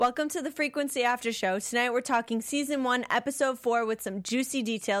Welcome to the Frequency After Show. Tonight we're talking Season 1, Episode 4 with some juicy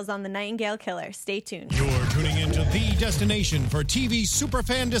details on the Nightingale Killer. Stay tuned. You're tuning into the destination for TV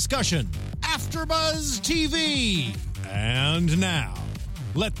superfan discussion, AfterBuzz TV. And now,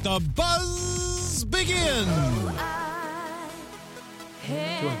 let the buzz begin.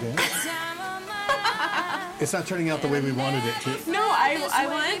 It's not turning out the way we wanted it to. No, I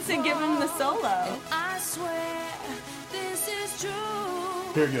wanted to give him the solo. I swear this is true.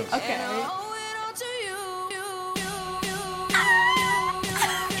 Here it goes. Okay. And I owe it all to you.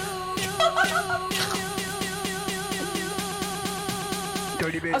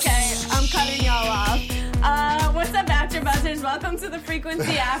 Okay, I'm cutting y'all off. What's up, After Buzzers? Welcome to the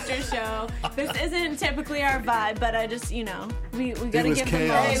Frequency After Show. This isn't typically our vibe, but I just, we gotta was give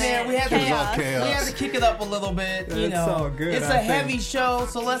chaos. them Hey man, we had It was all chaos. we had to kick it up a little bit. You It's know, all good, it's I a think. heavy show,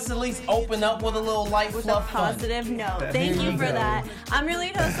 so let's at least open up with a little light With a fluff fun. positive note. There Thank you you for go. that. I'm your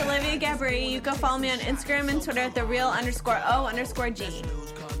lead host, Olivia Gabri. You can follow me on Instagram and Twitter at @thereal_O_G.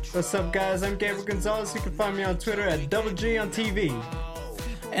 What's up, guys? I'm Gabriel Gonzalez. You can find me on Twitter at Double G on TV.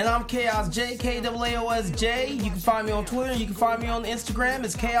 And I'm Chaos J, KAAOSJ. You can find me on Twitter. You can find me on Instagram.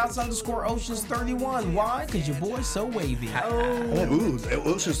 It's Chaos_Oceans31. Why? Because your boy's so wavy. Ooh,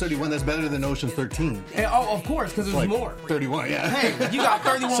 Ocean's 31, that's better than Ocean's 13. And, oh, of course, because there's Like more. 31, yeah. Hey, you got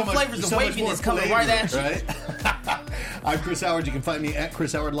 31 So much- flavors of so much waviness more coming right at you. Right? I'm Chris Howard. You can find me at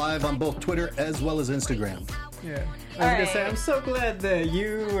Chris Howard Live on both Twitter as well as Instagram. Yeah. I was All gonna say, right. I'm so glad that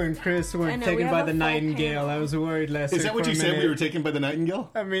you and Chris I weren't know, we taken have by a the full Nightingale. panel. I was worried last Is week that what for you a said? We minute. were taken by the Nightingale?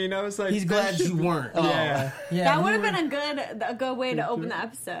 I mean, I was like, He's glad you weren't. Yeah. That would have you been a good way to open the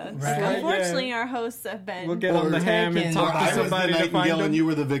episode. Right. Unfortunately, our hosts have been. We'll get on the ham and taken. talk Or to I was the somebody to find Nightingale him. and you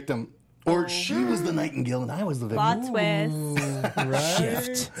were the victim. Or she was the Nightingale and I was the victim. Plot twist.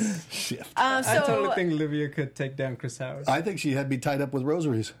 Right? Shift. I So, totally think Olivia could take down Chris Howard. I think she had me tied up with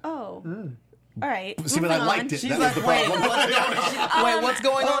rosaries. all right. See, but I moving liked on. it. She's That like, was the wait, problem. what's going on? Wait, what's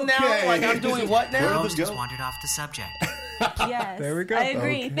going on now? Okay. Like, I'm doing what Where now? did this Has go? wandered off the subject. Yes. There we go. I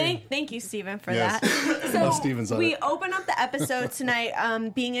agree. Okay. Thank you, Stephen, for Yes. that. So No, Stephen's on we it. open up the episode tonight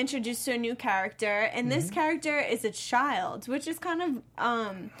being introduced to a new character, and this character is a child, which is kind of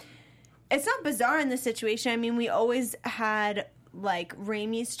it's not bizarre in this situation. I mean, we always had like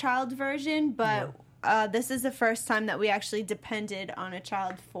Raimi's child version, but this is the first time that we actually depended on a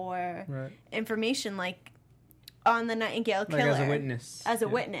child for Right. information, like on the Nightingale Killer. Like as a witness. As a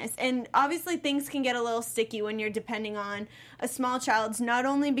Yeah. witness. And obviously things can get a little sticky when you're depending on a small child, not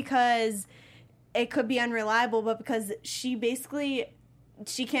only because it could be unreliable, but because she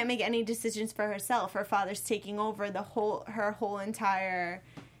can't make any decisions for herself. Her father's taking over her whole entire,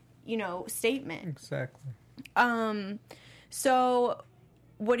 statement. Exactly. So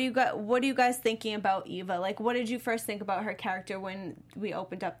what are you guys thinking about Eva? Like, what did you first think about her character when we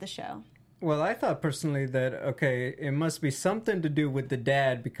opened up the show? Well, I thought personally that, okay, it must be something to do with the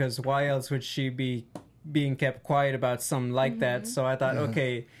dad, because why else would she be being kept quiet about something like that? So I thought,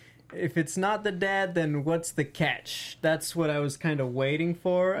 okay, if it's not the dad, then what's the catch? That's what I was kind of waiting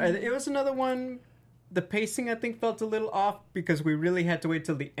for. It was another one. The pacing, I think, felt a little off because we really had to wait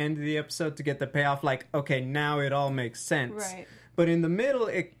till the end of the episode to get the payoff. Like, okay, now it all makes sense. Right. But in the middle,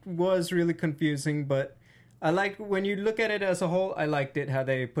 it was really confusing, but I liked, when you look at it as a whole, I liked it, how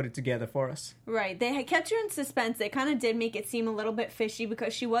they put it together for us. Right. They had kept her in suspense. They kind of did make it seem a little bit fishy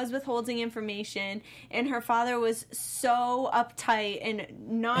because she was withholding information, and her father was so uptight and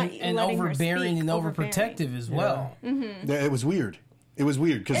not And letting her speak. overbearing and overprotective as well. Yeah, it was weird. It was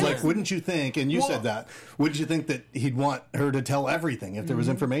weird because, like, wouldn't you think, and you said that, wouldn't you think that he'd want her to tell everything if there was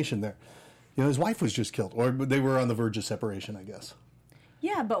information there? His wife was just killed, or they were on the verge of separation, I guess.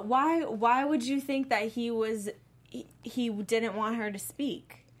 Yeah, but why would you think that he didn't want her to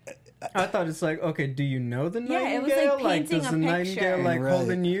speak? I thought it's like, okay, do you know the Yeah, Nightingale? it was like painting does a the picture. Nightingale, like, Right.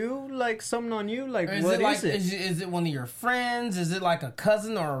 holding you, like, something on you? Like, Or is what it like is it? is it one of your friends? Is it like a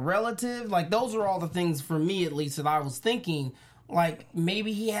cousin or a relative? Like, those are all the things for me, at least, that I was thinking. Like,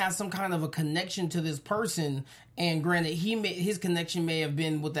 maybe he has some kind of a connection to this person, and granted, his connection may have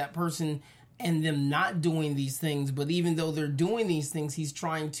been with that person and them not doing these things, but even though they're doing these things, he's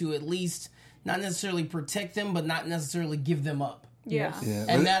trying to at least not necessarily protect them, but not necessarily give them up. Yeah. Yeah,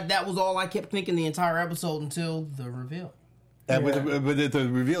 And but- that was all I kept thinking the entire episode until the reveal. But at the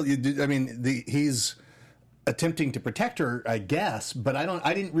reveal, he's attempting to protect her, I guess, but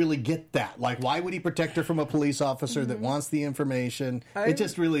I didn't really get that. Like, why would he protect her from a police officer that wants the information? It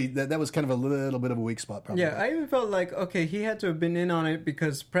just really, that was kind of a little bit of a weak spot, probably. Yeah, I even felt like, okay, he had to have been in on it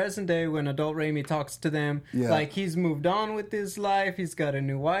because present day when adult Raimi talks to them, like, he's moved on with his life, he's got a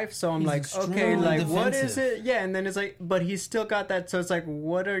new wife, so I'm like, okay, like, what is it? Yeah, and then it's like, but he's still got that, so it's like,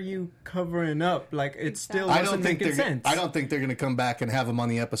 what are you covering up? Like, it still doesn't make sense. I don't think they're going to come back and have him on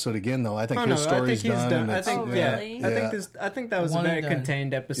the episode again, though. I think his story's done. Really? I think that was a very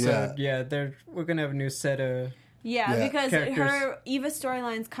contained episode. Yeah, we're gonna have a new set of because characters. her Eva's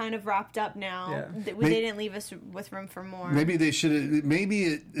storyline's kind of wrapped up now. They didn't leave us with room for more. Maybe they should.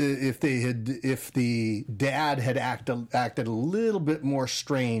 Maybe if the dad had acted a little bit more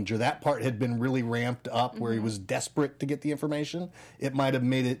strange, or that part had been really ramped up, where he was desperate to get the information, it might have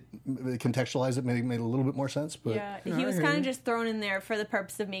made it contextualize it, made a little bit more sense. But he was kind of just thrown in there for the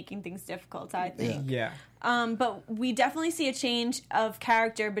purpose of making things difficult, I think. Yeah. But we definitely see a change of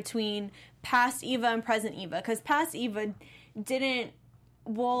character between past Eva and present Eva, because past Eva didn't.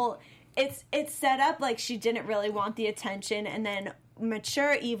 Well, it's set up like she didn't really want the attention, and then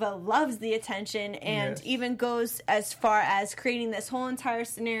mature Eva loves the attention and even goes as far as creating this whole entire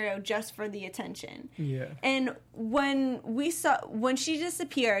scenario just for the attention. Yeah. And when she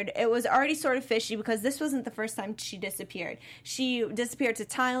disappeared, it was already sort of fishy because this wasn't the first time she disappeared. She disappeared to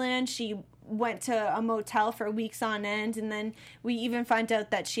Thailand. She went to a motel for weeks on end, and then we even find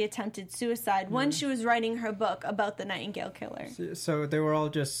out that she attempted suicide when she was writing her book about the Nightingale Killer. So they were all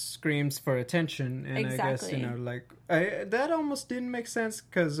just screams for attention, and Exactly. I guess, like, that almost didn't make sense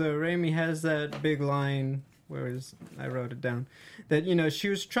because Raimi has that big line. I wrote it down, that, she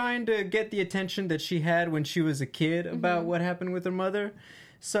was trying to get the attention that she had when she was a kid about what happened with her mother.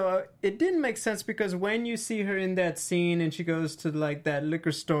 So it didn't make sense because when you see her in that scene and she goes to like that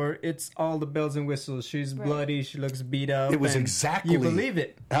liquor store, it's all the bells and whistles. She's bloody. She looks beat up. It was exactly, you believe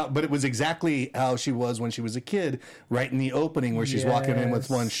it. But it was exactly how she was when she was a kid, right in the opening where she's walking in with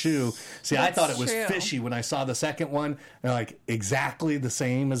one shoe. See, I thought it was fishy when I saw the second one. Like exactly the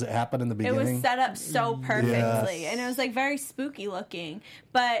same as it happened in the beginning. It was set up so perfectly, and it was like very spooky looking.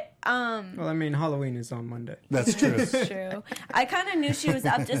 But well, I mean, Halloween is on Monday. That's true. That's true. I kind of knew she was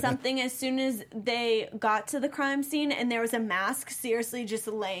up to something as soon as they got to the crime scene and there was a mask seriously just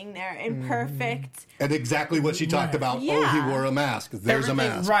laying there in perfect. And exactly what she talked about. Oh, he wore a mask. There's a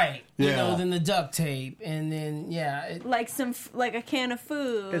mask. Right. Yeah. Then the duct tape, and then like a can of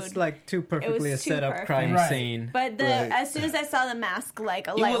food. It's like too perfectly a set up crime scene. But as soon as I saw the mask, like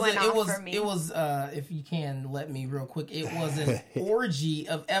a light went off for me. It was, if you can let me real quick, it was an orgy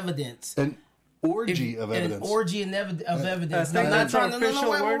of evidence. An orgy of evidence. An orgy of evidence. I'm not trying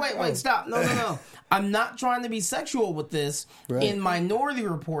to. Wait, stop. No. I'm not trying to be sexual with this. Right. In Minority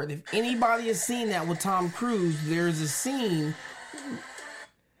Report, if anybody has seen that with Tom Cruise, there's a scene.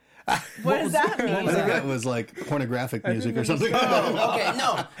 What does that mean? I think that was like pornographic music or something. Oh, okay.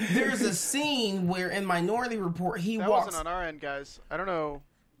 No, there's a scene where in Minority Report that wasn't on our end, guys. I don't know.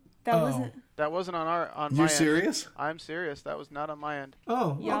 That wasn't on my end. You're serious? I'm serious. That was not on my end.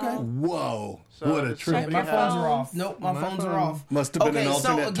 Oh, okay. Whoa. So what a trip. My phones are off. Nope, my phones are off. Must have been an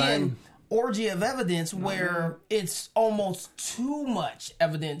alternate time. Orgy of evidence where it's almost too much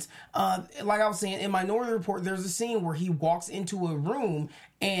evidence. Like I was saying, in Minority Report, there's a scene where he walks into a room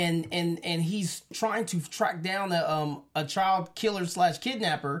and he's trying to track down a child killer /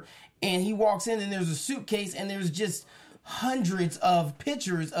 kidnapper, and he walks in and there's a suitcase and there's just hundreds of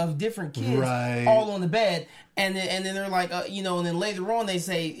pictures of different kids all on the bed, and then they're like, and then later on they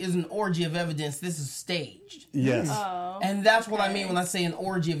say is an orgy of evidence. This is staged. Yes, and that's what I mean when I say an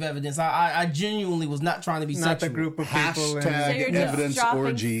orgy of evidence. I genuinely was not trying to be not sexual. The group of hashtag people. So you're just evidence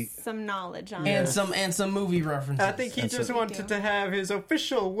orgy. Some knowledge on and it. some movie references. I think he just wanted to have his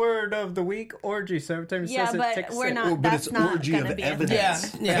official word of the week, orgy. So every time he says it, takes we're it. not. But that's it's not orgy gonna of be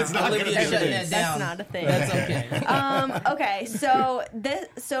evidence. Yeah. It's not Olivia gonna be shutting evidence. that down. That's not a thing. That's okay. Okay,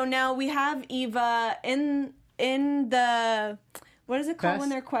 so now we have Eva in the what is it called when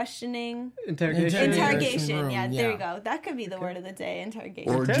they're questioning? Interrogation. room, Yeah, there you go. That could be the word of the day.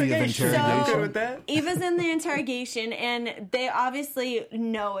 Interrogation. Orgy of interrogation. So, with that? Eva's in the interrogation, and they obviously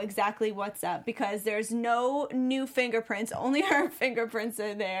know exactly what's up because there's no new fingerprints. Only her fingerprints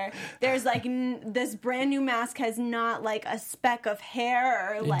are there. There's like this brand new mask has not like a speck of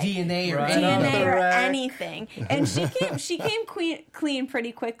hair or like DNA or anything. And she came clean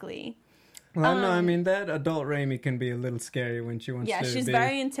pretty quickly. Well, no, I mean, that adult Raimi can be a little scary when she wants to she's be.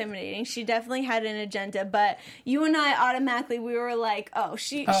 very intimidating. She definitely had an agenda, but you and I automatically, we were like,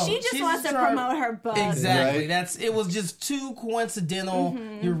 she just wants to promote her book. Exactly. Right? It was just too coincidental.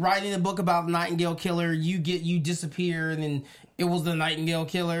 You're writing a book about the Nightingale Killer, you disappear, and then it was the Nightingale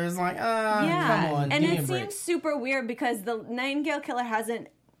Killer. It's like, come on. And give me it a break. seems super weird because the Nightingale Killer hasn't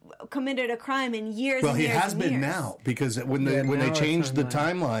committed a crime in years Well, and he years has and been years. now because when they now changed the it's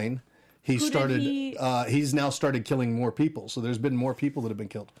timeline, he Who did started. he- He's now started killing more people. So there's been more people that have been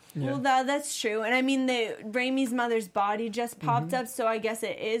killed. Well, that's true. And I mean, Raimi's mother's body just popped up, so I guess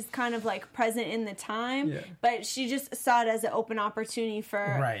it is kind of like present in the time. Yeah. But she just saw it as an open opportunity for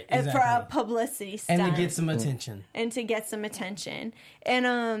Right, for a exactly. publicity stunt. And to get some attention.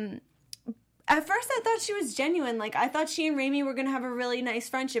 And at first I thought she was genuine. Like, I thought she and Raimi were going to have a really nice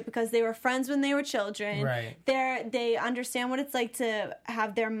friendship because they were friends when they were children. Right. They understand what it's like to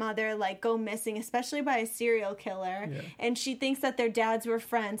have their mother, like, go missing, especially by a serial killer. Yeah. And she thinks that their dads were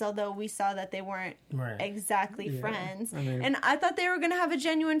friends, although we saw that they weren't Right. exactly friends. I mean- And I thought they were going to have a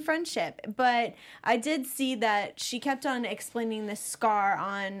genuine friendship. But I did see that she kept on explaining the scar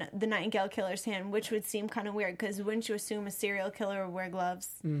on the Nightingale Killer's hand, which would seem kind of weird because wouldn't you assume a serial killer would wear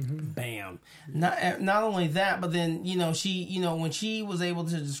gloves? Bam. Not only that, but then, she, when she was able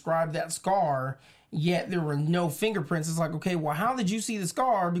to describe that scar, yet there were no fingerprints. It's like, okay, well, how did you see the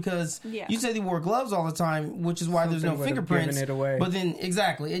scar? Because you said he wore gloves all the time, which is why there's no Something would have fingerprints. given it away. But then,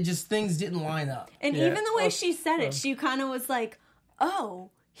 exactly, it just, things didn't line up. And Yeah. even the way she said it, she kind of was like, "Oh,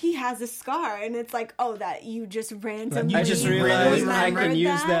 he has a scar," and it's like, "Oh, that you just randomly." I just You realized I remembered can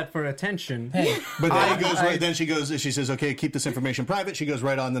use that for attention. But then he goes right. Then she says, "Okay, keep this information private." She goes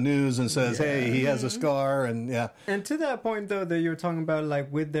right on the news and says, "Hey, he has a scar," and And to that point, though, that you were talking about,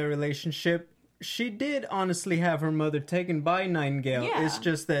 like, with their relationship, she did honestly have her mother taken by Nightingale. Yeah. It's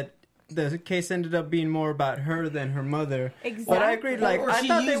just that the case ended up being more about her than her mother. But I agreed, like, Or I she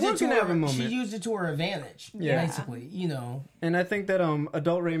thought they used were it to going to have a her- moment. She used it to her advantage, Yeah. basically, And I think that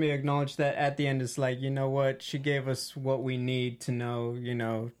adult Raimi acknowledged that at the end. It's like, you know what? She gave us what we need to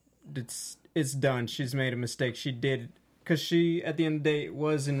know. It's done. She's made a mistake. She did, because she, at the end of the day,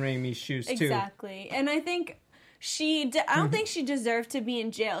 was in Raimi's shoes, too. Exactly. And I think I don't think she deserved to be in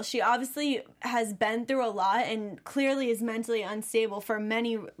jail. She obviously has been through a lot and clearly is mentally unstable for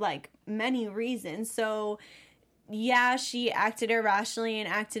many reasons. So, yeah, she acted irrationally and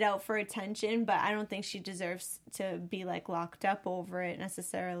acted out for attention, but I don't think she deserves to be, like, locked up over it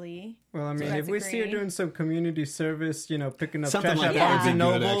necessarily. Well, I mean, So if we see her agree. doing some community service, picking up Something trash like at that Barnes would and be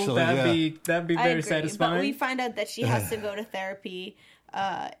good, Noble, actually, that'd be I very agree, satisfying. but we find out that she has to go to therapy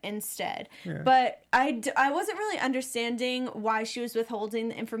instead. Yeah. But I wasn't really understanding why she was withholding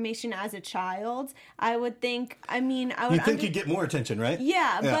the information as a child. I would think, you think you'd get more attention, right?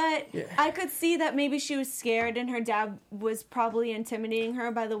 Yeah, but I could see that maybe she was scared and her dad was probably intimidating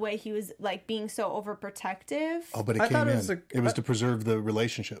her by the way he was, like, being so overprotective. Oh, but it I came thought in. it was to preserve the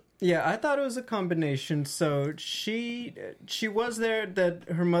relationship. Yeah, I thought it was a combination. So she was there that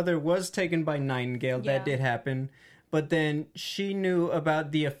her mother was taken by Nightingale. Yeah. That did happen. But then she knew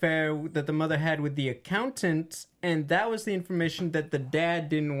about the affair that the mother had with the accountant, and that was the information that the dad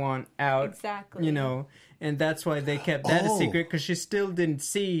didn't want out. Exactly. And that's why they kept that a Oh. secret, because she still didn't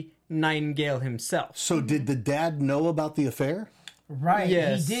see Nightingale himself. So did the dad know about the affair? Right,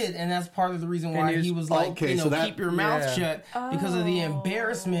 Yes. he did, and that's part of the reason why And he was like, okay, so that- keep your mouth yeah. shut because of the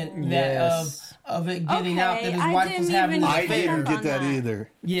embarrassment Yes. of it getting out Okay, that his I wife didn't was having even an I pick affair. didn't up get on that that. either.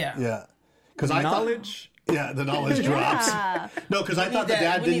 Yeah, Yeah, because I thought. Knowledge? Yeah, the knowledge drops. Yeah. No, because I We thought need the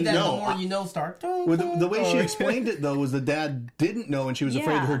dad we need didn't that know. The more you know, start. Well, the way she explained it, though, was the dad didn't know, and she was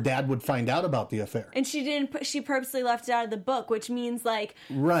afraid Yeah. her dad would find out about the affair. And she didn't. She purposely left it out of the book, which means, like,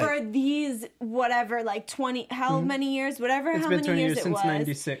 Right. for these whatever, like 20, how many years, whatever, It's how been many 20 years years it since was,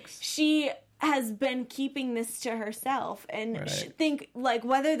 96. she has been keeping this to herself, and Right. she think, like,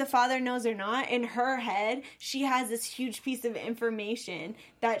 whether the father knows or not, in her head, she has this huge piece of information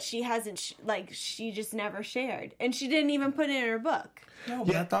that she hasn't, she just never shared, and she didn't even put it in her book. No,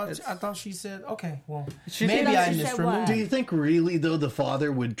 but I thought she said, okay, well, She maybe did- I she said misremembered. what? Do you think really, though, the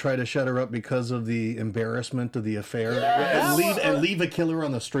father would try to shut her up because of the embarrassment of the affair and leave a killer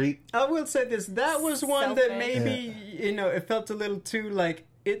on the street? I will say this: that was one that Selfish. maybe it felt a little too like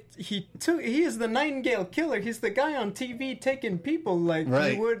it. He is the Nightingale Killer. He's the guy on TV taking people. Like,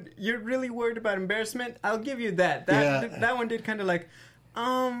 Right. you're really worried about embarrassment. I'll give you that. Yeah. That one did kind of like,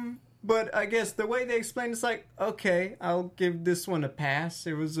 But I guess the way they explained it's like, okay, I'll give this one a pass.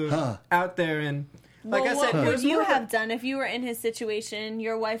 It was out there, and like Well, I said, what it would was you more of a- have done if you were in his situation?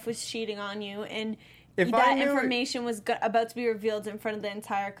 Your wife was cheating on you, and that information was about to be revealed in front of the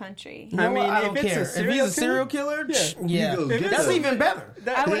entire country. I mean, I don't if it's care. If he's a serial killer, yeah, that's even better.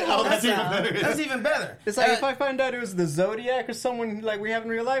 That's even better. That's even better. It's like if I find out it was the Zodiac or someone like we have in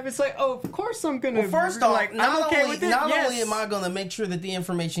real life, it's like, oh, of course I'm gonna. Well, first off, like, not I'm okay only with it. not yes. only am I gonna make sure that the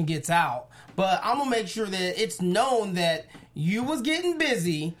information gets out, but I'm gonna make sure that it's known that you was getting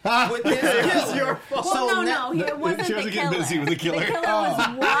busy with this killer. your fault. Well, no, it wasn't She the wasn't killer. getting busy with the killer. The killer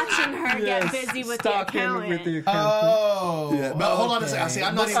was watching her Yes, get busy with the stalking accountant. with the accountant. Oh, Yeah, but hold on a second. See,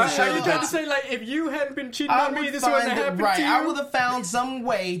 I'm not even Are sure you that trying to that's... say like if you hadn't been cheating I on me, would this wouldn't find have it happened right. to you? I would have found some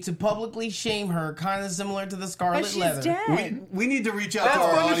way to publicly shame her, kind of similar to the Scarlet But she's Letter. dead. We need to reach out That's to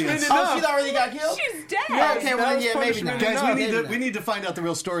our punishment audience. enough. Oh, she's already got killed. She's dead. Yeah, okay, That well, was yeah, maybe punishment not. Guys, enough. we need to find out the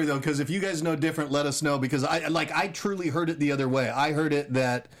real story though, because if you guys know different, let us know. Because I truly heard it the other way. I heard it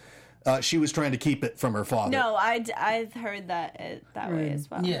that she was trying to keep it from her father. No, I've heard that way as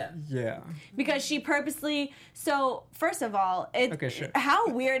well. Yeah. Because she purposely. So first of all, Okay, sure. how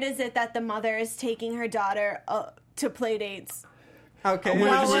weird is it that the mother is taking her daughter to play dates? Okay,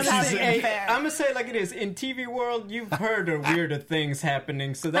 Well, well, without see, being fair. I'm gonna say it like it is. In TV world, you've heard of weirder things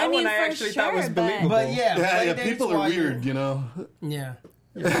happening, so that I mean, one I for actually thought sure, was but- believable. But yeah, play dates people are while weird, you know. Yeah.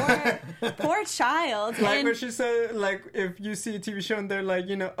 Poor child. Like and when she said, like, if you see a TV show and they're like,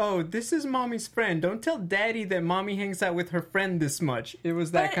 oh, this is mommy's friend. Don't tell daddy that mommy hangs out with her friend this much. It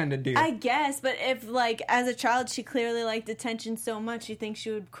was that but kind of deal. I guess, but if like as a child she clearly liked attention so much, you think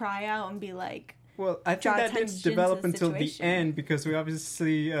she would cry out and be like, Well, I draw think that attention didn't to develop the until the situation. end because we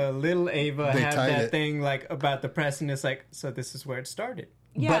obviously little Ava They had tied that it. thing like about the press, and it's like, so this is where it started.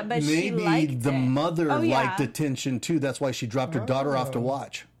 yeah, but she maybe liked the it. mother Oh, yeah. liked attention too. That's why she dropped her daughter off to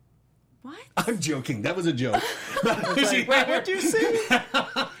watch. What? I'm joking. That was a joke. Wait, what'd you see?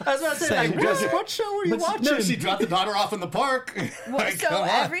 I was about to say, like, what show were you watching? No, she dropped the daughter off in the park. Well, Like, so come on.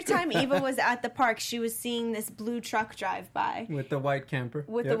 every time Eva was at the park, she was seeing this blue truck drive by. With the white camper.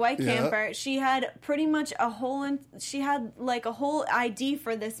 With Yep. the white Yeah. camper, she had pretty much she had like a whole ID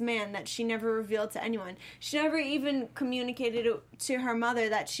for this man that she never revealed to anyone. She never even communicated it to her mother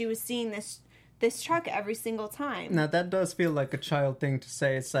that she was seeing this truck every single time. Now, that does feel like a child thing to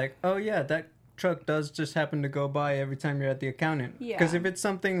say. It's like, oh, yeah, that truck does just happen to go by every time you're at the accountant. Yeah. Because if it's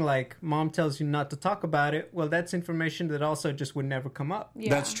something like mom tells you not to talk about it, well, that's information that also just would never come up. Yeah.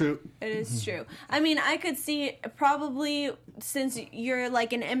 That's true. It is true. I mean, I could see probably since you're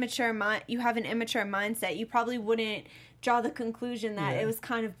like you have an immature mindset, you probably wouldn't draw the conclusion that it was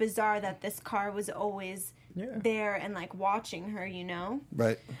kind of bizarre that this car was always there and like watching her, you know?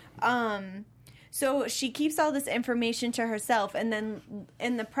 Right. So she keeps all this information to herself, and then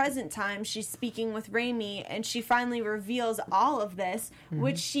in the present time, she's speaking with Raimi, and she finally reveals all of this,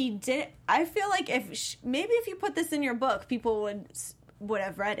 which she did. I feel like maybe if you put this in your book, people would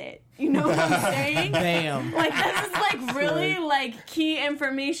have read it. You know what I'm saying? Bam. Like this is like really like key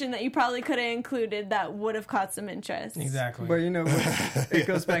information that you probably could have included that would have caught some interest. Exactly. But, it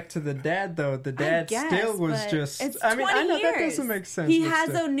goes back to the dad, though. The dad still was but just... It's I mean, I 20 know years. that doesn't make sense. He but has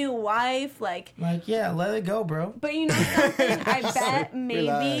still. a new wife, like. yeah, let it go, bro. But you know something? I bet maybe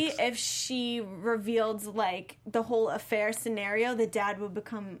Relax. if she revealed like the whole affair scenario, the dad would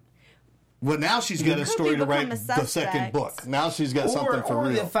become. Well, now she's got a could story to become write a the suspect. second book. Now she's got something for or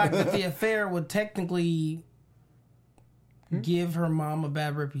real. the fact that the affair would technically give her mom a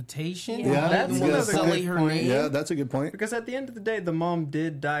bad reputation. Yeah, that's Would another sully good her point. name. Yeah, that's a good point. Because at the end of the day, the mom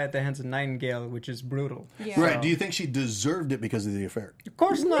did die at the hands of Nightingale, which is brutal. Yeah. Right. Do you think she deserved it because of the affair? Of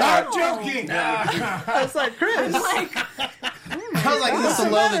course not. I'm joking. It's like, Chris. I was like, is this a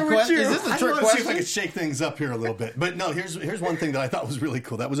loaded question? Is this a I trick want to see if I question? could shake things up here a little bit. But no, here's one thing that I thought was really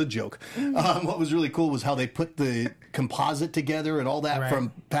cool. That was a joke. What was really cool was how they put the composite together and all that Right.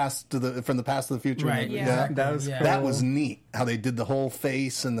 from the past to the future. Right, yeah. That was Yeah. cool. That was neat. How they did the whole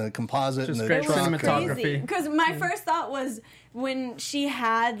face and the composite Just and the great truck. cinematography. Because my first thought was when she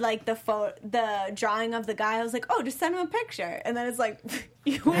had like the drawing of the guy, I was like, oh, just send him a picture, and then it's like,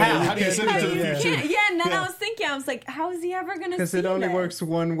 How do you send it to the you future? can't. Yeah, and then I was thinking, I was like, how is he ever gonna? Because see it only this? works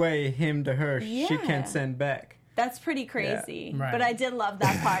one way, him to her. She Yeah. can't send back. That's pretty crazy. Right. But I did love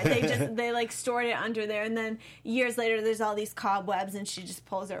that part. They like stored it under there, and then years later, there's all these cobwebs, and she just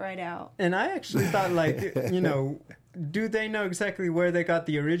pulls it right out. And I actually thought, like, do they know exactly where they got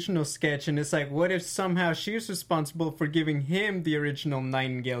the original sketch? And it's like, what if somehow she's responsible for giving him the original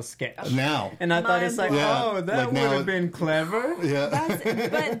Nightingale sketch? Now. And I thought it's like, Yeah. oh, that Like would now have it- been clever. Yeah.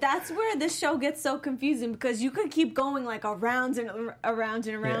 But that's where this show gets so confusing because you could keep going like around and around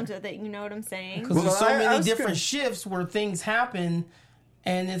and around with it. You know what I'm saying? Because there's so I many was different gonna- shifts where things happen,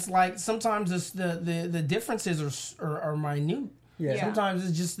 and it's like sometimes the differences are minute. Yeah. Sometimes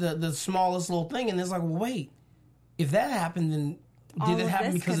it's just the smallest little thing, and it's like, well, wait, if that happened, then All did it of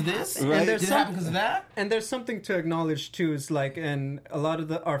happen this because of could this? happen. Right. And Did there's it happen because of that? And there's something to acknowledge too. Is like, and a lot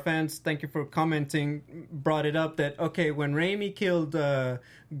of our fans, thank you for commenting, brought it up that okay, when Raimi killed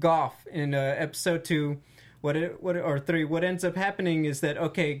Goff in episode 2, or 3, what ends up happening is that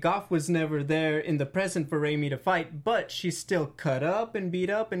okay, Goff was never there in the present for Raimi to fight, but she's still cut up and beat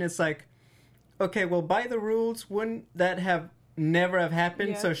up, and it's like, okay, well, by the rules, wouldn't that have never have happened?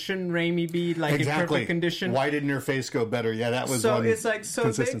 Yeah. So shouldn't Raimi be like in perfect condition? Why didn't her face go better? Yeah, that was So one it's like, so they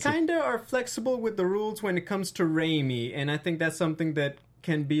consistency. kind of are flexible with the rules when it comes to Raimi, and I think that's something that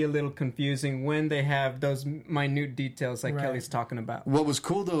can be a little confusing when they have those minute details like Kelly's talking about. What was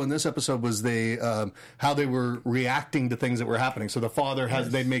cool though in this episode was they how they were reacting to things that were happening. So the father has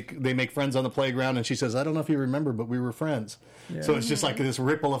they make friends on the playground, and she says, "I don't know if you remember, but we were friends." So it's just like this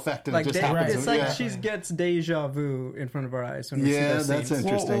ripple effect, and Like it just they- happens. it's like Yeah. she gets deja vu in front of our eyes when we see Yeah, those that's scenes.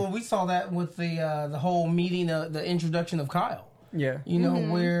 interesting. Well, we saw that with the whole meeting, the introduction of Kyle. Yeah. You know,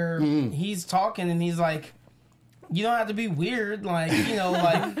 Mm-hmm. where he's talking and he's like, you don't have to be weird. Like, you know,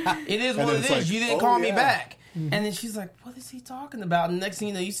 like, it is And what then it it's is. like, You didn't oh, call me yeah. back. And then she's like, what is he talking about? And next thing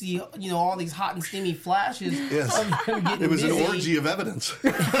you know, you see, you know, all these hot and steamy flashes Yes. of him getting It was busy. an orgy of evidence.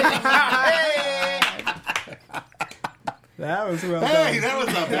 Hey! That was well Hey, done. that was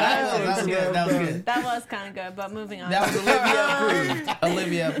not bad. That was good. That was good. That was kind of good, but moving on. That was Olivia approved.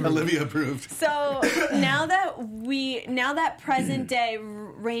 Olivia approved. Olivia approved. So now that present day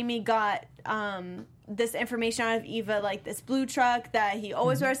Raimi got this information out of Eva, like this blue truck, that he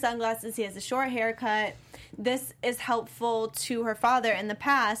always wears sunglasses, he has a short haircut. This is helpful to her father in the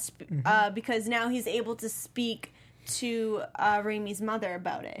past because now he's able to speak to Raimi's mother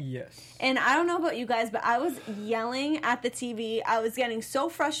about it. Yes. And I don't know about you guys, but I was yelling at the TV. I was getting so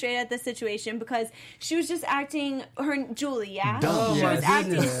frustrated at this situation because she was just acting, Julie, Dumb. She Oh, was my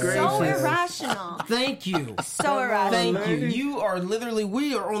acting goodness so gracious. irrational. Thank you. So irrational. Thank you. You are literally,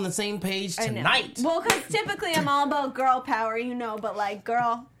 we are on the same page I know. tonight. Well, because typically I'm all about girl power, you know, but like,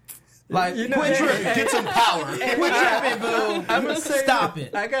 girl, Like, You know, quit hey, tripping. Get some power. Quit tripping, boo. I'm gonna say, Stop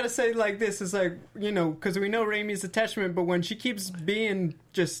it. I gotta say like this is like, you know, because we know Raimi's attachment, but when she keeps being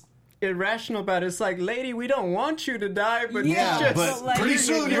just irrational about it, it's like, lady, we don't want you to die, but Yeah, just, but like, pretty you're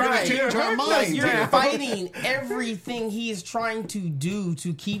soon you're going right. to change our Like, mind. you're fighting everything he is trying to do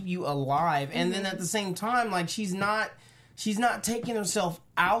to keep you alive, and then at the same time, like, she's not taking herself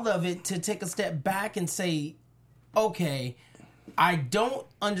out of it to take a step back and say, okay, I don't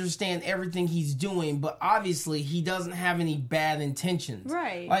understand everything he's doing, but obviously he doesn't have any bad intentions.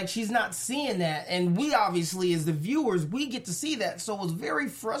 Right. Like, she's not seeing that. And we obviously, as the viewers, we get to see that. So it was very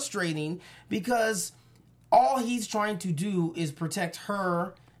frustrating because all he's trying to do is protect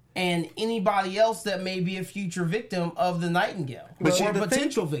her and anybody else that may be a future victim of the Nightingale. But or the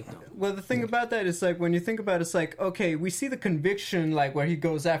potential victim. Well, the thing about that is like when you think about it, it's like, okay, we see the conviction, like where he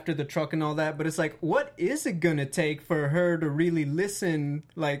goes after the truck and all that, but it's like, what is it gonna take for her to really listen?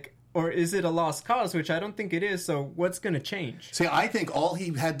 Like, or is it a lost cause? Which I don't think it is. So what's gonna change? See, I think all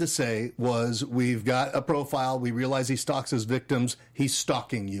he had to say was, we've got a profile. We realize he stalks his victims. He's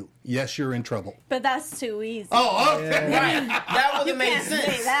stalking you. Yes, you're in trouble. but that's too easy. Oh, okay. Right. That would You have made can't sense.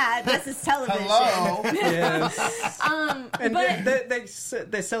 say that. This is television. Hello. Yes. And But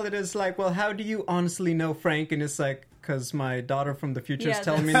they sell it as like, well, how do you honestly know Frank? And it's like, because my daughter from the future is Yeah,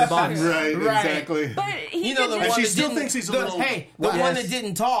 telling me in the that's box. true. Right, Right. exactly. but he You know, could the just, one she that still didn't- thinks he's a the- little- Hey, the Yes. one that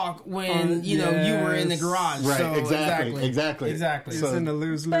didn't talk when, you know, you were in the Yes. garage. Right, So, exactly. Exactly. It's in the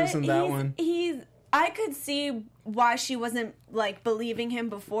lose-lose but in that one. I could see why she wasn't like believing him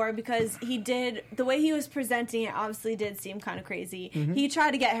before, because he did, the way he was presenting it obviously did seem kind of crazy. Mm-hmm. He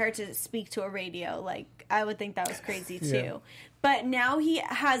tried to get her to speak to a radio. Like, I would think that was crazy too. Yeah. But now he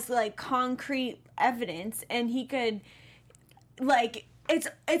has like concrete evidence, and he could like, it's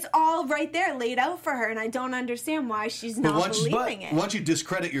all right there laid out for her, and I don't understand why she's not believing it. Once you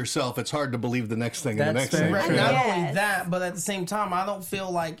discredit yourself, it's hard to believe the next thing and the That's next thing. very Right, true. not only Yes. that, but at the same time, I don't feel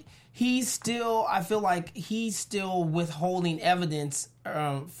like I feel like he's still withholding evidence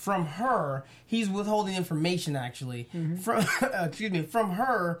from her. He's withholding information, actually, from from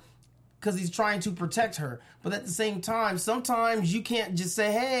her, because he's trying to protect her. But at the same time, sometimes you can't just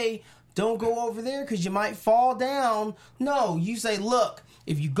say, hey, don't go over there because you might fall down. No, you say, look,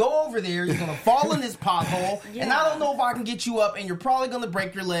 if you go over there, you're going to fall in this pothole, and I don't know if I can get you up, and you're probably going to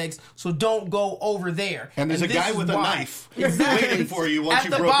break your legs, so don't go over there. And there's a this guy is with a why. knife Exactly. waiting for you once At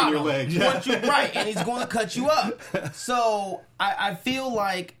you've the broken bottom, your leg. Once you, right, and he's going to cut you up. So I feel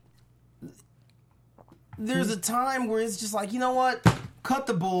like there's a time where it's just like, you know what? Cut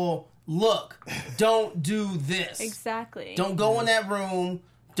the bull. look, don't do this. Exactly. Don't go in that room.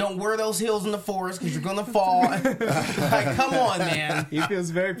 Don't wear those heels in the forest because you're gonna fall. Like, come on, man. He feels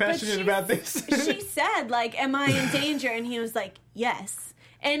very passionate about this. She said, like, am I in danger? And he was like, yes.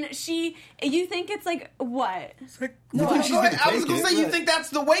 And you think it's like, what? No, think she's go ahead. gonna I was take gonna it, say, you right. think that's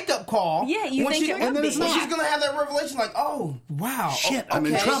the wake-up call. Yeah, you when think she, it would when be. she's gonna have that revelation like, oh, wow. Shit, oh, I'm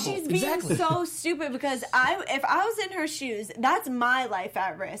in okay. trouble. She's being so stupid because if I was in her shoes, that's my life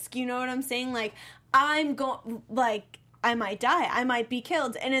at risk. You know what I'm saying? Like, I'm going, like, I might die. I might be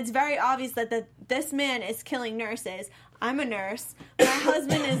killed. And it's very obvious that this man is killing nurses. I'm a nurse. My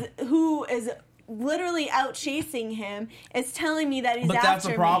husband who is literally out chasing him, is telling me that he's But after that's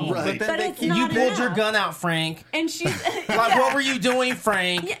a problem. me. Right. But it's You not pulled your enough. gun out, Frank. And she's Like, yeah. what were you doing,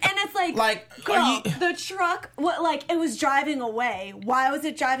 Frank? Yeah, and it's like, Like, girl, are you- the truck, it was driving away. Why was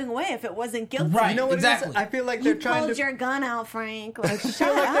it driving away if it wasn't guilty? Right. You know what Exactly. it is? I feel like You they're trying pulled to. your gun out, Frank. Like, I feel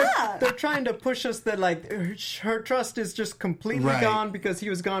shut like up. they're trying to push us that like her trust is just completely Right. gone because he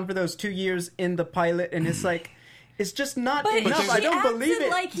was gone for those 2 years in the pilot, and it's like it's just not But enough. she I don't acted believe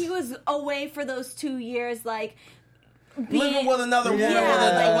it. like he was away for those 2 years, like Living with another woman,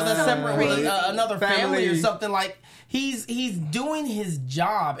 Yeah, with a like, separate, with crazy. another family or Family. something. Like, he's doing his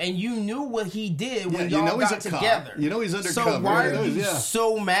job, and you knew what he did when Yeah, you y'all know he's got a cop. together. You know he's So undercover. why You know are you he's- yeah.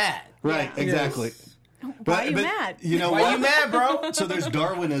 so mad? Right, Yeah. exactly. Why are you mad? You know Why what? you mad, bro? So there's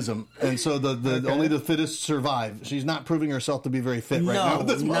Darwinism, and so the only the fittest survive. She's not proving herself to be very fit right now. No, At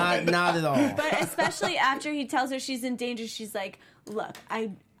this moment. not at all. But especially after he tells her she's in danger, she's like, "Look,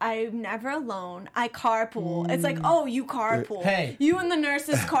 I'm never alone. I carpool." It's like, "Oh, you carpool. Hey. You and the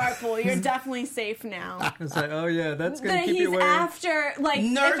nurses carpool. You're definitely safe now." It's like, oh yeah, that's gonna That keep he's you away. after, like, if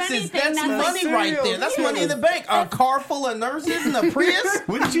Nurses, anything, that's like, money right there. That's Yeah. money in the bank. A car full of nurses in a Prius?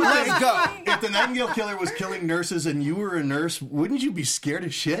 Wouldn't you Let's think, go. if the Nightingale Killer was killing nurses and you were a nurse, wouldn't you be scared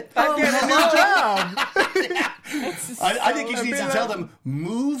as shit? I'd get a new job. I think you need to tell them,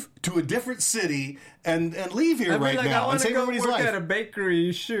 move to a different city and leave here I'd be right like, I now and want to save go everybody's work life. at a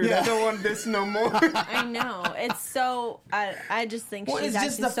bakery. Shoot, Yeah. I don't want this no more. I know. It's so. I just think Well, she's it's just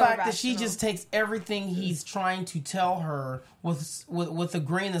acting the so fact that she rational. just takes everything he's trying to tell her with a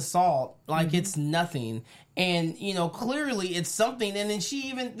grain of salt, like it's nothing. And, you know, clearly it's something. And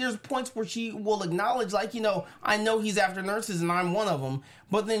then there's points where she will acknowledge, like, you know, I know he's after nurses and I'm one of them.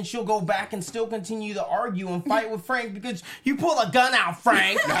 But then she'll go back and still continue to argue and fight with Frank because you pull a gun out,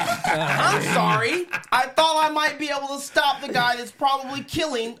 Frank. I'm sorry. I thought I might be able to stop the guy that's probably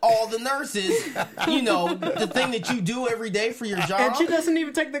killing all the nurses. You know, the thing that you do every day for your job. And she doesn't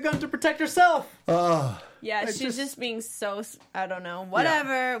even take the gun to protect herself. Yeah, she's just being so, I don't know,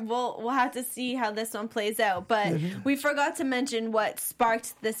 whatever. We'll have to see how this one plays out. But we forgot to mention what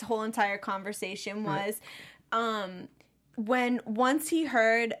sparked this whole entire conversation was once he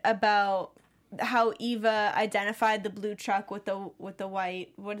heard about how Eva identified the blue truck with the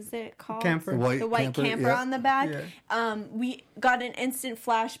white, what is it called? Camper. White The white camper yeah. on the back. Yeah. We got an instant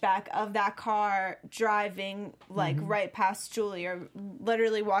flashback of that car driving like right past Julie, or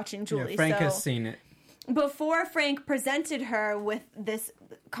literally watching Julie. Yeah, Frank so, has seen it. before Frank presented her with this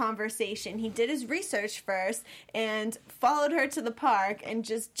conversation, he did his research first and followed her to the park and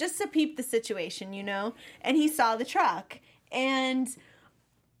just to peep the situation, you know? And he saw the truck. And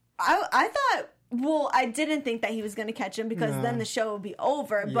I thought, well, I didn't think that he was going to catch him because then the show would be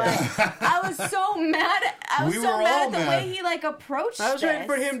over. But I was so mad. I was We so were all mad at the mad. way he like approached I was waiting this.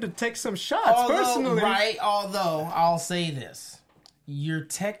 for him to take some shots personally. Although I'll say this, you're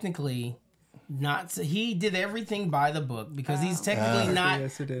technically not. He did everything by the book because he's technically not,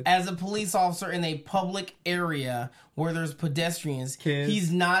 Yes, he did. as a police officer in a public area where there's pedestrians. Kids.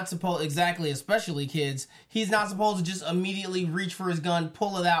 He's not supposed, especially kids. He's not supposed to just immediately reach for his gun,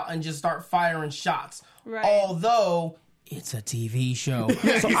 pull it out, and just start firing shots. Right. Although it's a TV show.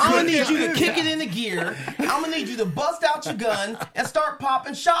 So I'm going to need you to kick it into gear. I'm going to need you to bust out your gun and start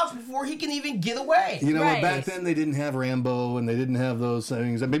popping shots before he can even get away. You know, Right. back then they didn't have Rambo and they didn't have those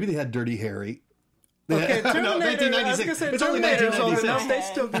things. Maybe they had Dirty Harry. Okay, No, Terminator. I was gonna 1996. say It's only Terminator's old 1996. enough. They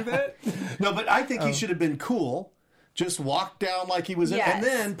still do that. No, but I think he should have been cool. Just walk down like he was in, Yes. and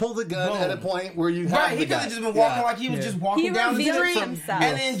then pull the gun Boom. at a point where you have Right, the he could guy. have just been walking Yeah. like he was Yeah. just walking He down the revealed street, himself.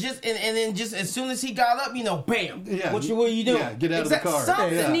 and then just as soon as he got up, you know, bam. Yeah. What are you doing? Yeah, get out of the car.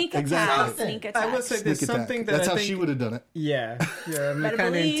 Something. Yeah. Sneak attack. exactly. Sneak attack. I will say there's Sneak attack. something that That's I how think. she would have done it. Yeah, I'm Better kind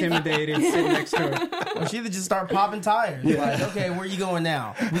of believe. intimidated sitting next to her. Well, she would just start popping tires. Like, okay, where you going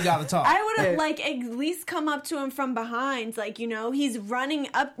now? We got to talk. I would have like at least come up to him from behind, like, you know, he's running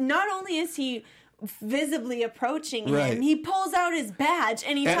up. Not only is he visibly approaching him. Right. He pulls out his badge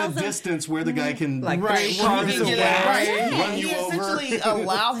and he At tells a him, distance where the guy can Like, Right, three when cars you can get away. out, right. Run He you over. essentially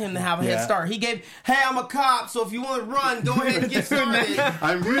allowed him to have a head Yeah. start. He gave, hey, I'm a cop, so if you want to run, go ahead and get started.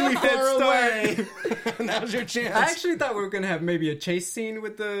 I'm really far start. away. Now's your chance. I actually thought we were gonna have maybe a chase scene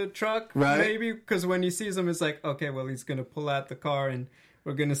with the truck, Right. maybe because when he sees him, it's like, okay, well, he's gonna pull out the car and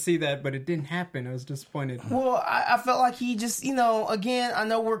we're gonna see that, but it didn't happen. I was disappointed. Well, I felt like he just, again, I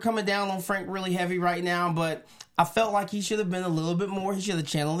know we're coming down on Frank really heavy right now, but I felt like he should have been a little bit more. He should have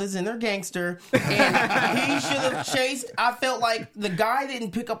channeled his inner gangster, and he should have chased. I felt like the guy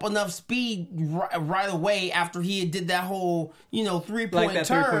didn't pick up enough speed right away after he did that whole, 3-point Like that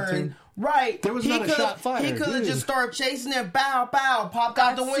turn. 3-point turn. Right. There was He not a coulda- shot fired, He could have dude. just started chasing it, bow, popped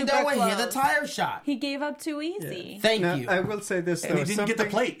out the Got window super and hit a close. tire shot. he gave up too easy. Thank Now, you. I will say this though: and he didn't get the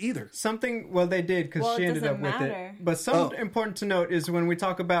something- plate either. Something, well, they did because Well, she it ended up doesn't with matter. it. But something important to note is when we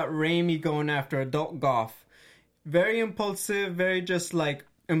talk about Raimi going after adult Goff, very impulsive, very just like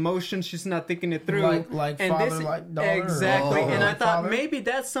emotion. She's not thinking it through. Like father, like daughter, or- exactly. Oh. And I Like thought father. maybe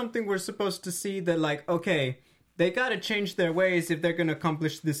that's something we're supposed to see. That like, okay, they got to change their ways if they're going to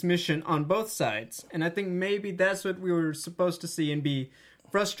accomplish this mission on both sides. And I think maybe that's what we were supposed to see and be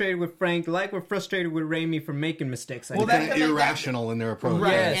frustrated with Frank, like we're frustrated with Raimi for making mistakes. I Well, think. that- Kind of irrational in their approach.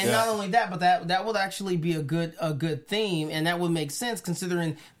 Right, Yes. and not only that, but that would actually be a good theme, and that would make sense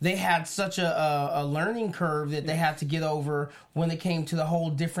considering they had such a learning curve that they had to get over when it came to the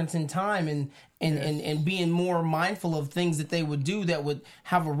whole difference in time and being more mindful of things that they would do that would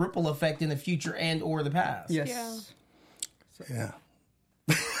have a ripple effect in the future and or the past. Yes. Yeah.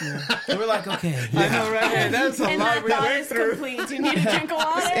 And we're like, okay, I know, right? Hey, that's a And lot that we thought went is through. complete. Do you need a drink of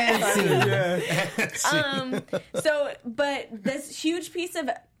water? and scene. But this huge piece of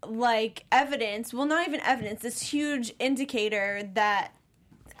like evidence, well, not even evidence, this huge indicator that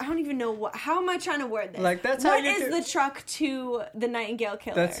I don't even know how am I trying to word this? Like, that's how what you is do- the truck to the Nightingale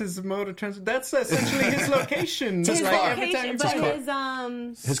Killer? That's his mode of transport. That's essentially his location. his Like, every location, time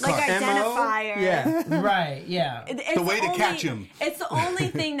but it's his car. like MO? identifier. Yeah. Right, yeah. It's The way to catch him. It's the only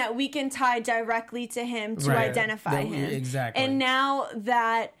thing that we can tie directly to him to Right. identify The- him. exactly. And now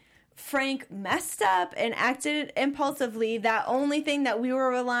that Frank messed up and acted impulsively, that only thing that we were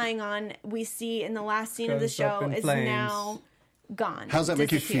relying on, we see in the last scene of the Goes up show, in is flames. now gone. How's that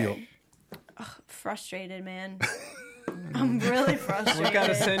make you disappeared. feel? Frustrated, man. I'm really frustrated. We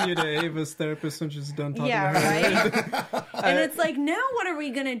gotta send you to Ava's therapist when she's done talking Yeah, to her. right? And it's like, now what are we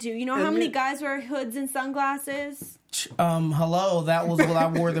gonna do? You know how And many you- guys wear hoods and sunglasses? Hello, that was what I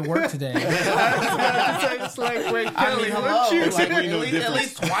wore to work today. It's like, wait, I Kelly, mean, what hello, you like, we know at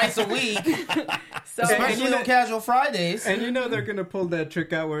least twice a week, So especially on casual Fridays. And you know they're gonna pull that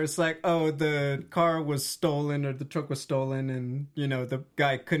trick out where it's like, oh, the car was stolen or the truck was stolen, and you know the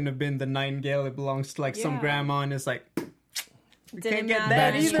guy couldn't have been the Nightingale. It belongs to like some Yeah. grandma, and it's like, didn't get matter that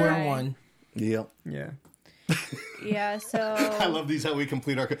Back to either. square anyway. one. Yep. yeah. Yeah, I so love these how we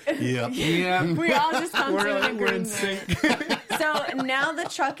complete our. Yep. Yeah. we all just come to an We're in agreement. sync. So now the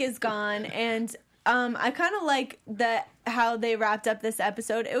truck is gone, and I kind of like how they wrapped up this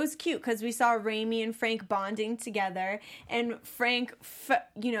episode. It was cute because we saw Raimi and Frank bonding together, and Frank,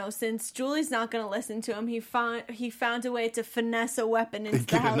 since Julie's not going to listen to him, he found a way to finesse a weapon into the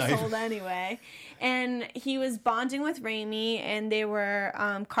Get a knife. household anyway, and he was bonding with Raimi, and they were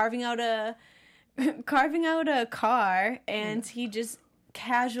carving out a car, and he just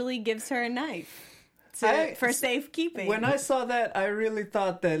casually gives her a knife for safekeeping. When I saw that, I really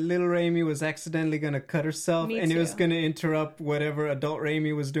thought that little Raimi was accidentally going to cut herself, Me and it was too. going to interrupt whatever adult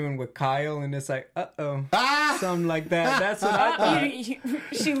Raimi was doing with Kyle, and it's like, uh-oh. Something like that. That's what I thought.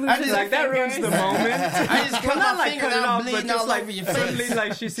 She loses just- her Like, that ruins the fingers. moment. I just cut Not my like finger cut it out, off, but bleeding just all like over your suddenly, face.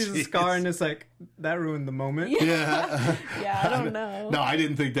 like she sees a scar, and it's like, that ruined the moment. Yeah. Yeah, I don't know. No, I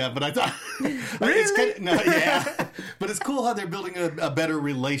didn't think that, but I thought. Really? Yeah. But it's cool how they're building a better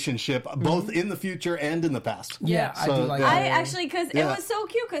relationship, both in the future and in the past. Yeah, I do So, like yeah. I that. actually, because it Yeah. was so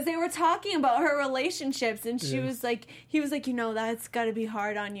cute, because they were talking about her relationships, and he was like, that's got to be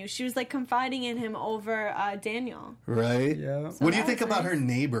hard on you. She was like confiding in him over Daniel. Right? Yeah. What do you that think was about nice. her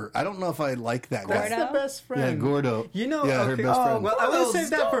neighbor? I don't know if I like that That's guy. the best Yeah, friend. Gordo. You know, yeah, her okay, best friend. well, I will Gordo's- save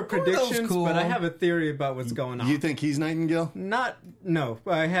that for Gordo's predictions, cool. but I have a theory about what's going on. You think he's Nightingale? No.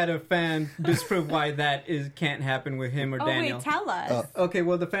 I had a fan disprove why that can't happen with him or Oh, Daniel. wait, tell us. Okay,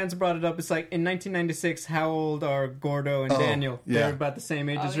 well, the fans brought it up. It's like in 1996, how old are Gordo and Oh, Daniel? yeah. They're about the same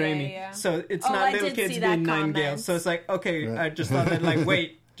age as yeah, Raimi. yeah. So it's Oh, not I little did kids see being that Nightingale. comment. So it's like, okay, Right. I just thought that, like,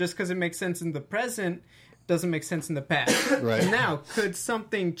 wait, just because it makes sense in the present doesn't make sense in the past. Right. Now, could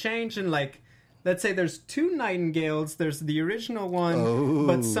something change and, like, let's say there's 2 Nightingales. There's the original one,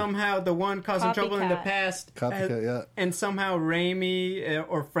 but somehow the one causing trouble in the Copycat. past, Copycat, yeah. and somehow Raimi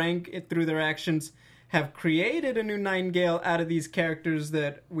or Frank, through their actions, have created a new Nightingale out of these characters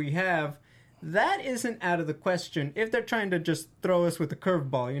that we have. That isn't out of the question if they're trying to just throw us with a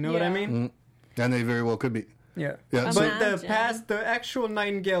curveball. You know what I Yeah. mean? And they very well could be. Yeah. Yeah, But Imagine. the actual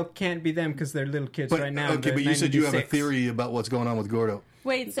Nightingale can't be them because they're little kids But, right now. okay, They're but you said you have a 96. theory about what's going on with Gordo.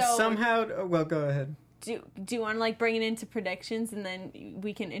 Wait, so Somehow, well, go ahead. do you want to like bring it into predictions and then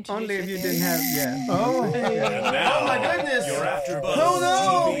we can introduce Only if your you theory? didn't have, yeah. Oh, Now, my goodness. You're AfterBuzz Oh,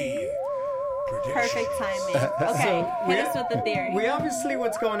 no. TV. Perfect timing. Okay, hit us with the theory. We obviously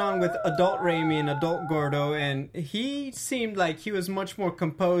what's going on with adult Raimi and adult Gordo, and he seemed like he was much more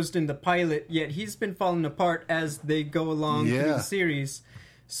composed in the pilot, yet he's been falling apart as they go along through Yeah. the series.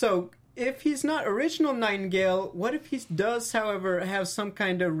 So if he's not original Nightingale, what if he does, however, have some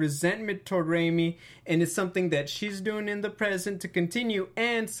kind of resentment toward Raimi, and it's something that she's doing in the present to continue,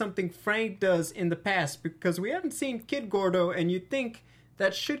 and something Frank does in the past? Because we haven't seen Kid Gordo, and you think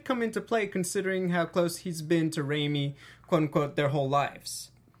that should come into play considering how close he's been to Raimi, quote unquote, their whole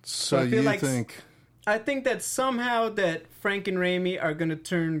lives. So I feel you like think... I think that somehow that Frank and Raimi are going to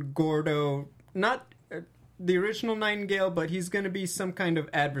turn Gordo, not the original Nightingale, but he's going to be some kind of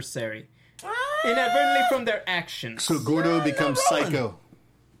adversary. Inadvertently from their actions. So Gordo becomes rolling. Psycho.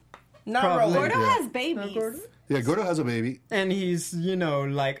 Not Probably. rolling. Gordo Yeah. has babies. Gordo? Yeah, Gordo has a baby. And he's,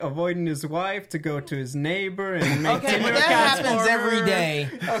 like avoiding his wife to go to his neighbor and make Okay, dinner but that accounts happens for every her. day,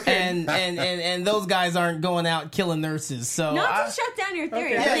 and those guys aren't going out killing nurses. So Not to shut down your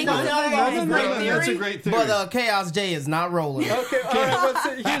theory. Okay. I think no, it's a no, very no, good no, Great- theory. That's a great theory. but Chaos J is not rolling. Okay, all right,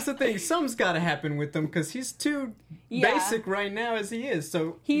 but here's the thing. Something's got to happen with him because he's too Yeah. basic right now as he is.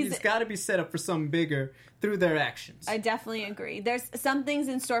 So He's- he's got to be set up for something bigger through their actions. I definitely agree. There's some things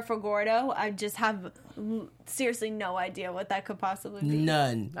in store for Gordo. I just have seriously no idea what that could possibly be.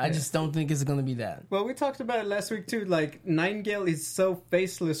 None. I just don't think it's going to be that. Well, we talked about it last week too. Like Nightingale is so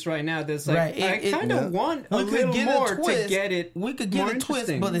faceless right now. That's like Right, I kind of want a little more to get it. We could more get a twist,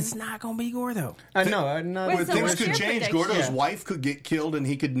 interesting. but it's not going to be Gordo. I know. I'm not. Wait, But so things what's could your change. prediction? Gordo's Yeah. wife could get killed and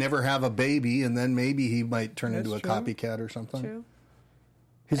he could never have a baby, and then maybe he might turn into a true. copycat or something. True.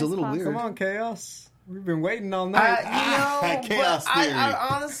 He's a little possible. weird. Come on, Chaos. We've been waiting all night. Chaos but theory. I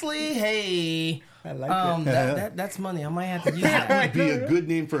honestly, hey, I like it. that's money. I might have to use That that. would be a good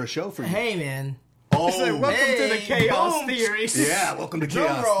name for a show for you. Hey, man. Oh, So welcome to the Hey, Chaos boom. Theory. yeah, welcome to Drum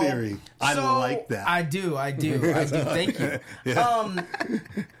Chaos roll. Theory. I So, like that. I do. Thank you.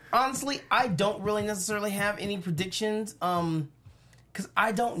 Honestly, I don't really necessarily have any predictions. Because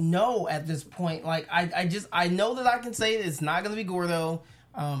I don't know at this point. Like, I know that I can say that it's not going to be Gordo.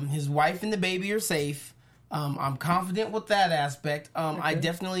 His wife and the baby are safe. I'm confident with that aspect. I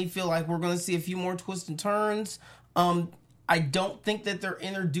definitely feel like we're going to see a few more twists and turns. I don't think that they're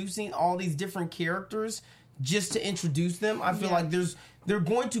introducing all these different characters just to introduce them. I feel like they're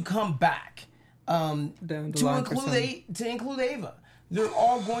going to come back Down the to line for include Ava. They're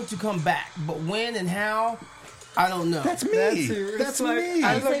all going to come back, but when and how, I don't know. That's me. That's like, me.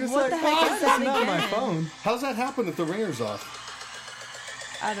 I was look, like, it's what the heck is that not my again? phone. How's that happen if the ringer's off?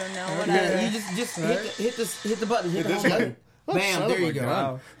 I don't know. What Yeah, I, you just hit the button, hit the this home button? button. Oh, Bam, son there of you a go.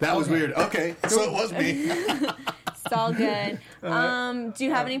 gun. That was weird. Okay, so it was me. it's all good. Do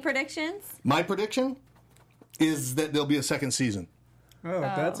you have any predictions? My prediction is that there'll be a second season. Oh,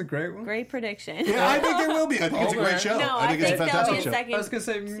 that's a great one. Great prediction. Yeah, I think there will be. I think it's a great show. No, I think it's a there'll be fantastic a show. second I was gonna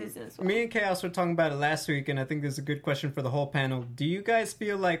say, season as well. me and Chaos were talking about it last week, and I think this is a good question for the whole panel. Do you guys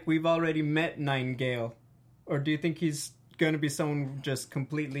feel like we've already met Nightingale, or do you think he's going to be someone just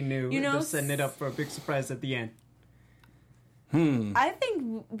completely new, You know, just setting it up for a big surprise at the end? I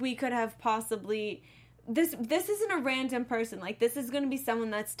think we could have possibly. This isn't a random person. Like, this is going to be someone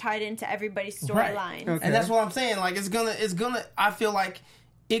that's tied into everybody's Right. storyline. Okay. And that's what I'm saying. Like, it's gonna. I feel like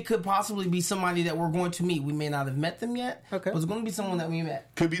it could possibly be somebody that we're going to meet. We may not have met them yet. Okay. But it's going to be someone that we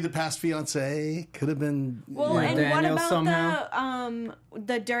met. Could be the past fiance. Could have been. Well, Yeah, and Daniel what somehow. about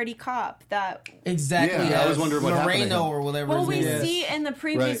the dirty cop that? Exactly. Yeah, I was wondering what happened to Moreno him. or whatever. Well, his we name Yes. is. see in the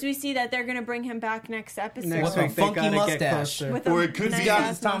previews, Right. we see that they're going to bring him back next episode. Next With a week they funky gotta get mustache. closer. With Or a it could nice be- got ass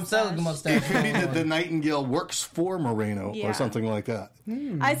his Tom mustache. Selleck mustache. It could be that the Nightingale works for Moreno Yeah. or something like that.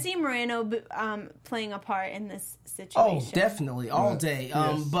 I see Moreno playing a part in this situation. Oh, definitely, all day.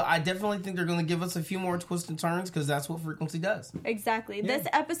 But I definitely think they're going to give us a few more twists and turns because that's what Frequency does. Exactly. This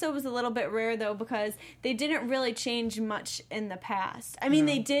episode was a little bit rare, though, because they didn't really change much in the past. I mean,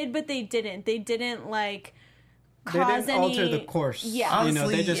 they did, but they didn't. They didn't, like, They cause didn't alter any... the course. Yeah. You know,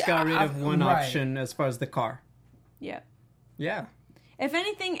 they Honestly, just got rid of one right. option as far as the car. Yeah. Yeah. If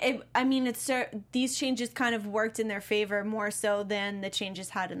anything, these changes kind of worked in their favor more so than the changes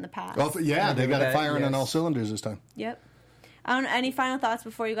had in the past. Well, yeah, they got it firing on all cylinders this time. Yep. Any final thoughts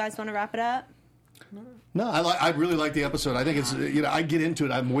before you guys want to wrap it up? No, I really like the episode. I think it's, I get into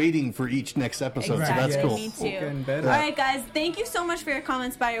it. I'm waiting for each next episode, Exactly. so that's cool. Me too. All right, guys, thank you so much for your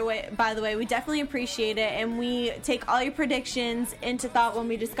comments, by the way. We definitely appreciate it, and we take all your predictions into thought when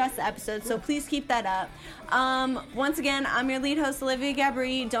we discuss the episode, so please keep that up. Once again, I'm your lead host, Olivia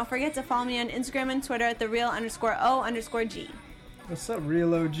Gabri. Don't forget to follow me on Instagram and Twitter at @thereal_O_G. What's up,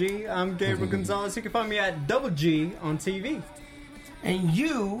 Real OG? I'm Gabriel Gonzalez. You can find me at Double G on TV. And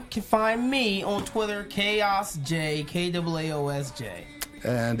you can find me on Twitter, KaosJ, KAAOSJ.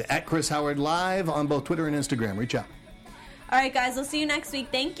 And at Chris Howard Live on both Twitter and Instagram. Reach out. All right, guys, we'll see you next week.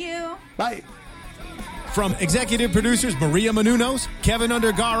 Thank you. Bye. From executive producers Maria Menounos, Kevin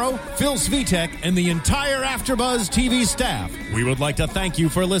Undergaro, Phil Svitek, and the entire AfterBuzz TV staff, we would like to thank you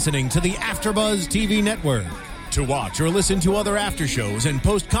for listening to the AfterBuzz TV network. To watch or listen to other after shows and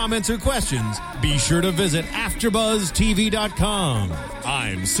post comments or questions, be sure to visit AfterBuzzTV.com.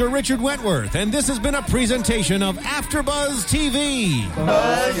 I'm Sir Richard Wentworth, and this has been a presentation of AfterBuzz TV.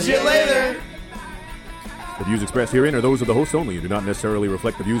 Buzz you later. The views expressed herein are those of the host only and do not necessarily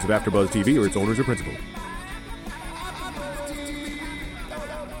reflect the views of AfterBuzz TV or its owners or principals.